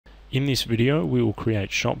In this video we will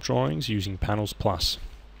create shop drawings using PanelsPlus.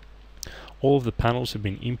 All of the panels have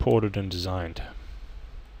been imported and designed.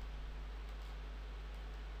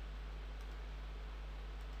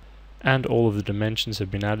 And all of the dimensions have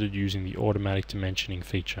been added using the automatic dimensioning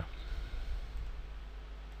feature.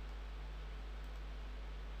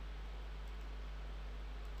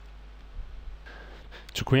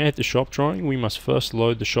 To create the shop drawing, we must first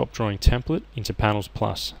load the shop drawing template into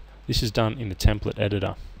PanelsPlus. This is done in the template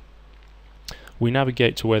editor. We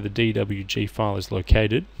navigate to where the DWG file is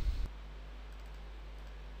located,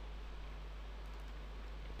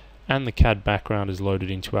 and the CAD background is loaded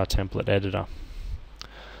into our template editor.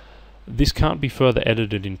 This can't be further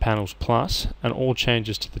edited in PanelsPlus, and all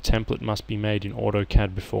changes to the template must be made in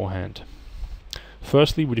AutoCAD beforehand.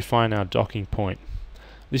 Firstly, we define our docking point.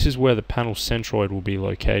 This is where the panel centroid will be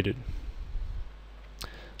located.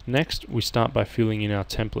 Next, we start by filling in our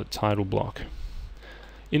template title block.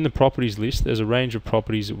 In the properties list, there's a range of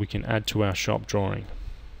properties that we can add to our shop drawing.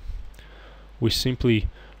 We simply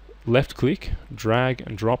left-click, drag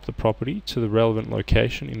and drop the property to the relevant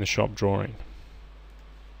location in the shop drawing.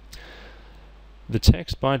 The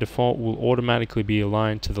text by default will automatically be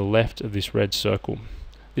aligned to the left of this red circle.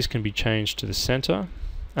 This can be changed to the center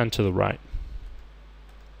and to the right.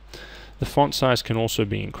 The font size can also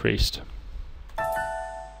be increased.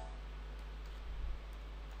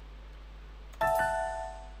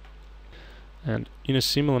 And in a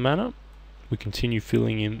similar manner, we continue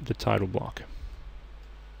filling in the title block.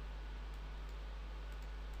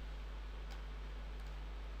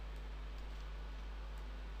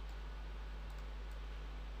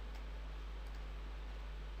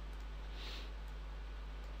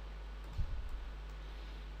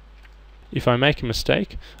 If I make a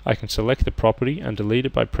mistake, I can select the property and delete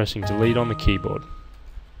it by pressing delete on the keyboard.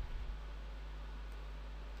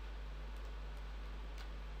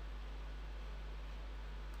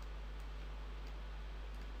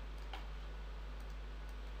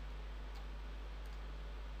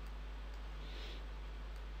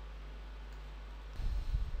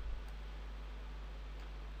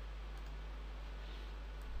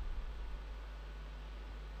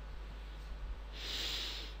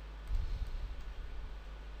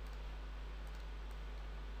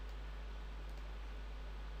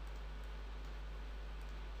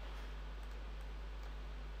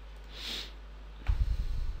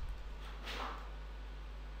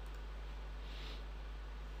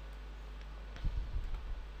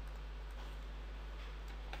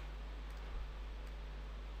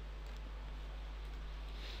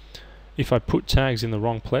 If I put tags in the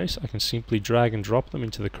wrong place, I can simply drag and drop them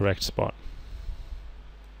into the correct spot.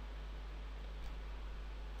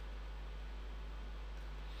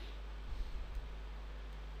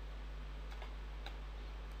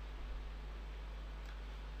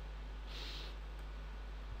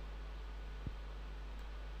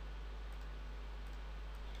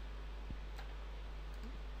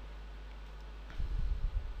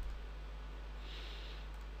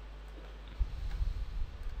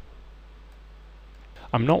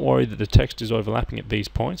 I'm not worried that the text is overlapping at these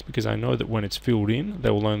points because I know that when it's filled in,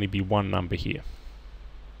 there will only be one number here.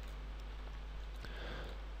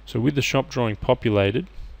 So with the shop drawing populated,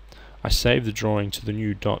 I save the drawing to the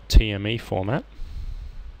new .tme format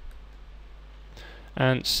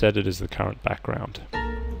and set it as the current background.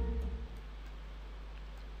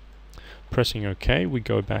 Pressing OK, we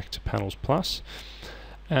go back to PanelsPlus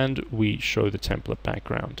and we show the template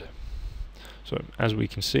background. So as we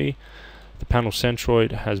can see, the panel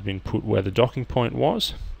centroid has been put where the docking point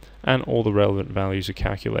was, and all the relevant values are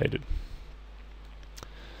calculated.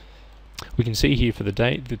 We can see here for the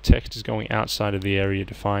date, the text is going outside of the area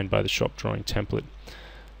defined by the shop drawing template.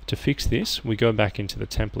 To fix this, we go back into the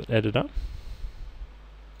template editor.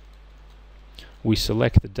 We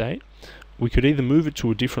select the date. We could either move it to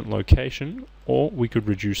a different location, or we could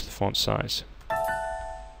reduce the font size.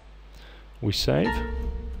 We save,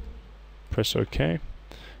 press OK.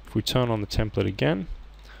 If we turn on the template again,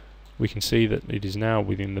 we can see that it is now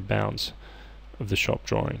within the bounds of the shop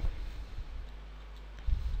drawing.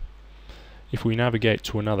 If we navigate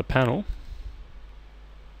to another panel,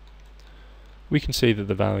 we can see that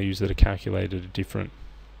the values that are calculated are different.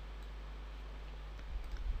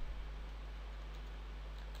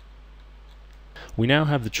 We now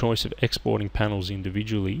have the choice of exporting panels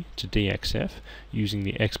individually to DXF using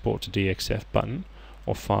the Export to DXF button,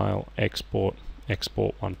 or File, Export,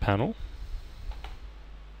 Export one panel.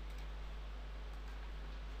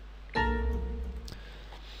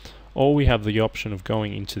 Or we have the option of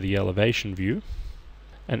going into the elevation view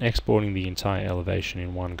and exporting the entire elevation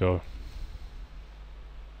in one go.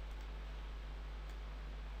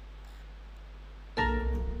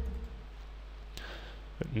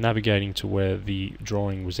 Navigating to where the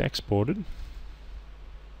drawing was exported,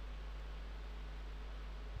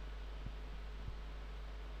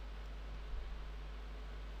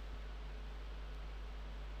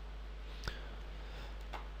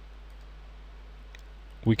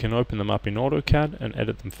 we can open them up in AutoCAD and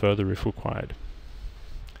edit them further if required.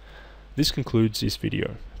 This concludes this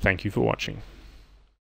video. Thank you for watching.